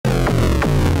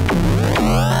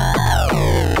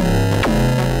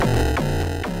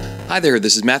Hi there,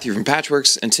 this is Matthew from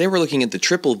Patchwerks, and today we're looking at the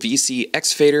Triple VC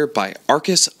Xfader by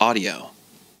Arcus Audio.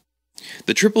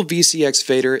 The Triple VC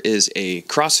Xfader is a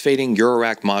cross-fading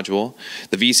Eurorack module.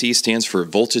 The VC stands for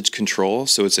voltage control,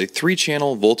 so it's a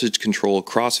 3-channel voltage control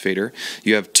crossfader.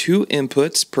 You have 2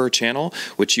 inputs per channel,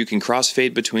 which you can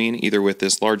crossfade between either with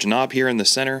this large knob here in the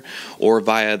center or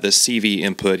via the CV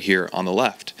input here on the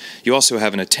left. You also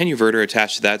have an attenuverter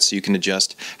attached to that, so you can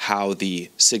adjust how the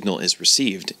signal is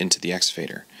received into the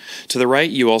Xfader. To the right,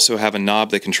 you also have a knob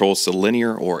that controls the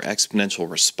linear or exponential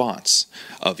response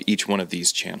of each one of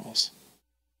these channels.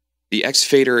 The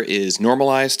Xfader is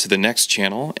normalized to the next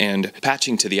channel, and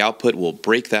patching to the output will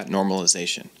break that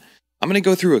normalization. I'm going to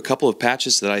go through a couple of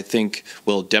patches that I think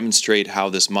will demonstrate how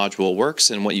this module works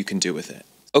and what you can do with it.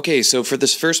 Okay, so for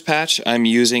this first patch, I'm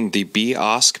using the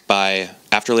B-Osc by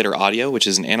Afterlater Audio, which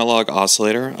is an analog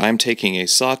oscillator. I'm taking a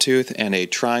sawtooth and a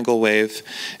triangle wave,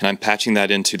 and I'm patching that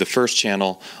into the first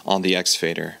channel on the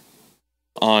Xfader.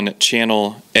 On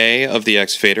channel A of the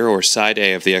Xfader, or side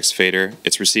A of the Xfader,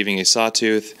 it's receiving a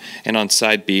sawtooth, and on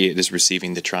side B it is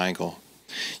receiving the triangle.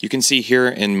 You can see here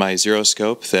in my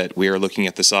zeroscope that we are looking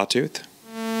at the sawtooth.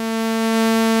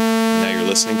 Now you're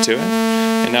listening to it.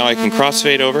 And now I can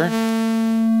crossfade over,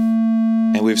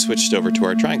 and we've switched over to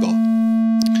our triangle,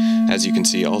 as you can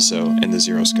see also in the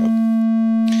zeroscope.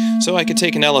 So I could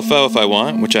take an LFO if I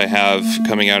want, which I have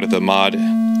coming out of the mod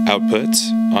output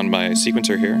on my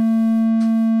sequencer here.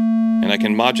 And I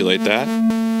can modulate that.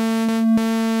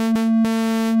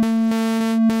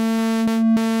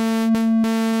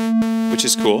 Which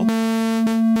is cool.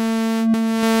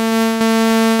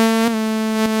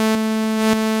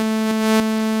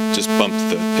 Just bumped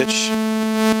the pitch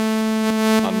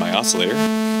on my oscillator.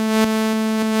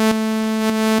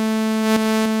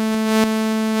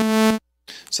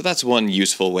 So that's one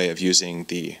useful way of using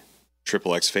the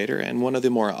Triple Xfader, and one of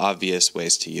the more obvious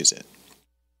ways to use it.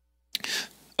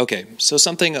 Okay, so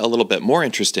something a little bit more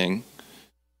interesting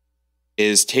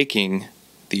is taking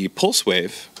the pulse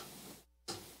wave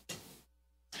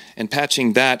and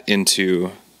patching that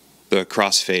into the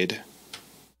crossfade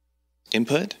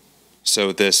input.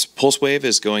 So this pulse wave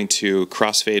is going to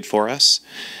crossfade for us,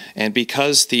 and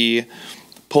because the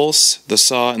pulse, the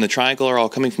saw, and the triangle are all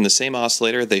coming from the same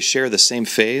oscillator, they share the same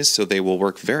phase, so they will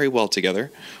work very well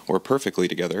together, or perfectly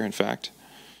together, in fact,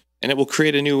 and it will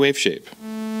create a new wave shape.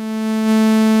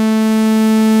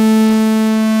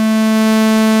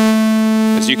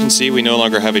 As you can see, we no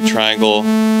longer have a triangle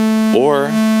or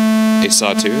a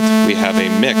sawtooth. We have a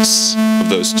mix of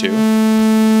those two.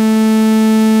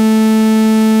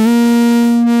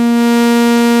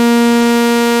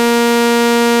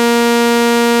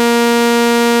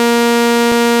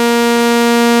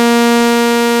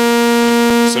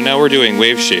 So now we're doing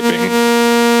wave shaping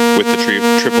with the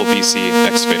Triple VC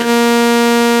Xfader.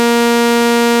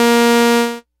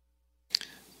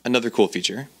 Another cool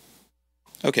feature.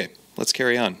 Okay, let's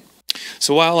carry on.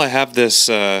 So while I have this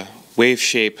wave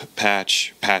shape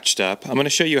patch patched up, I'm going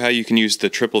to show you how you can use the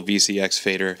Triple VC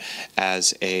Xfader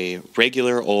as a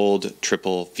regular old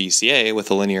Triple VCA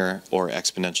with a linear or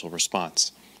exponential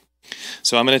response.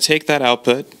 So I'm going to take that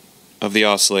output of the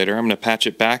oscillator, I'm going to patch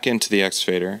it back into the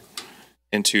Xfader,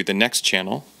 into the next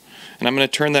channel, and I'm going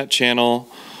to turn that channel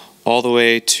all the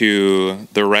way to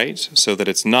the right so that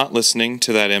it's not listening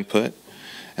to that input,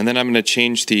 and then I'm going to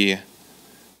change the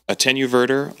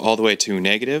attenuverter all the way to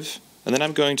negative, and then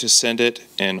I'm going to send it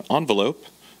an envelope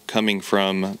coming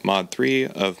from mod 3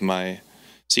 of my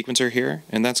sequencer here,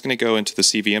 and that's going to go into the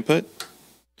CV input,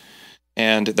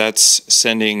 and that's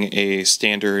sending a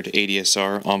standard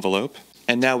ADSR envelope,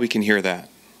 and now we can hear that.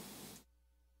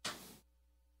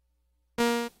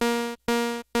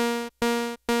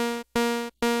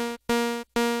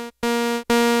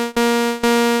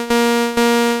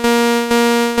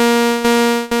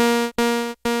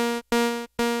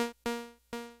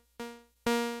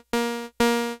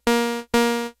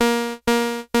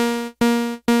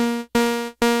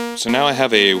 So now I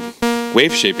have a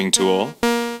wave shaping tool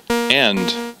and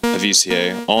a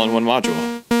VCA all in one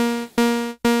module.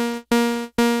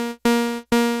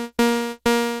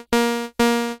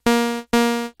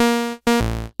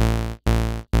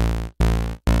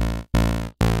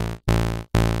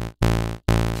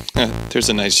 There's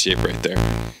a nice shape right there.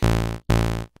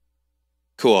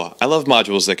 Cool. I love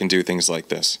modules that can do things like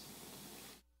this.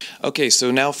 Okay,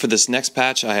 so now for this next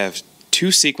patch, I have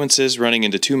 2 sequences running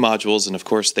into 2 modules, and of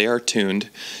course they are tuned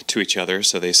to each other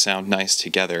so they sound nice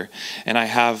together. And I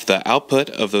have the output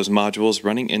of those modules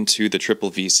running into the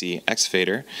Triple VC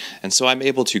Xfader, and so I'm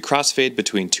able to crossfade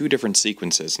between 2 different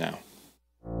sequences now.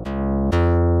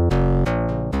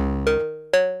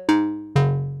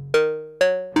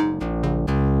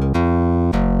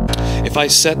 If I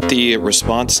set the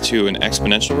response to an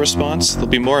exponential response, there'll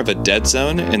be more of a dead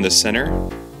zone in the center,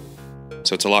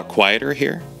 so it's a lot quieter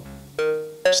here.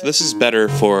 So this is better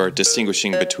for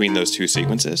distinguishing between those two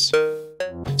sequences.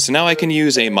 So now I can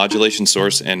use a modulation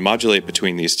source and modulate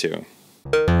between these two.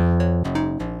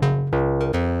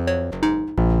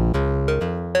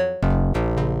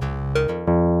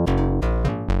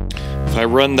 If I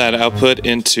run that output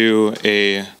into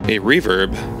a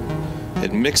reverb,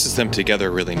 it mixes them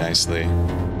together really nicely.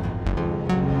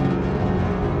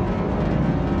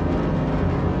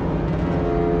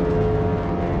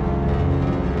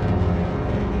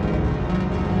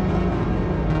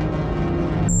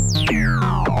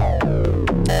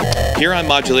 Here I'm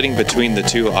modulating between the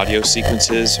two audio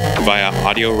sequences via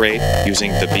audio rate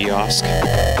using the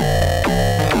BOSC.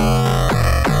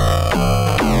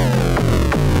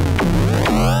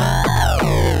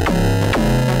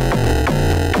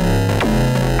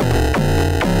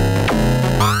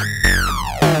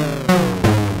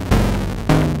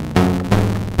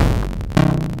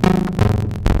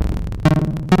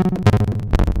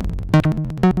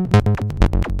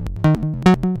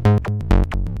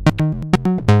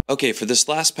 Okay, for this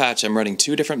last patch, I'm running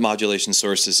two different modulation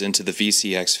sources into the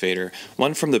VC Xfader,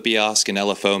 one from the BOSC and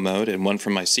LFO mode, and one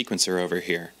from my sequencer over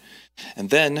here. And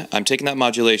then I'm taking that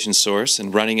modulation source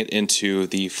and running it into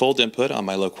the fold input on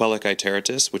my loquelic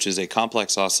iteratus, which is a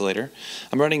complex oscillator.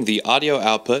 I'm running the audio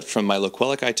output from my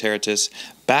loquelic iteratus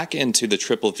back into the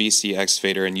Triple VC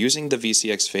Xfader and using the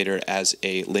VC Xfader as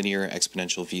a linear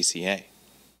exponential VCA.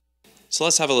 So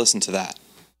let's have a listen to that.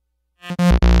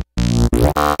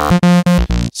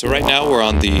 So right now we're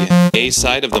on the A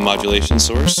side of the modulation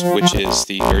source, which is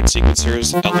the nerd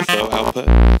sequencer's LFO output.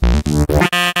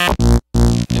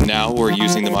 And now we're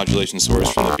using the modulation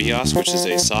source from the BOSC, which is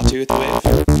a sawtooth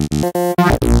wave.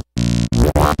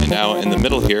 And now in the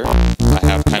middle here, I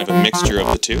have kind of a mixture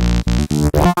of the two,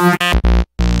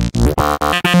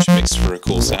 which makes for a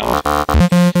cool sound.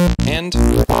 And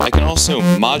I can also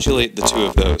modulate the two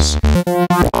of those.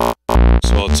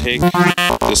 So I'll take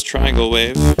this triangle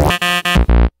wave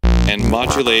and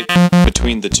modulate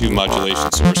between the two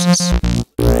modulation sources.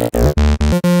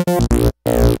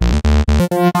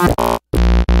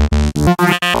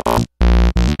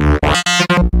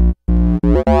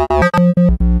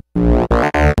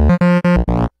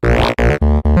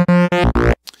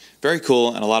 Very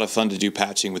cool and a lot of fun to do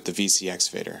patching with the VC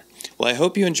Xfader. Well, I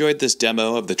hope you enjoyed this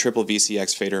demo of the Triple VC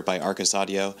Xfader by Arcus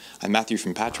Audio. I'm Matthew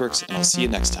from Patchwerks, and I'll see you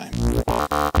next time.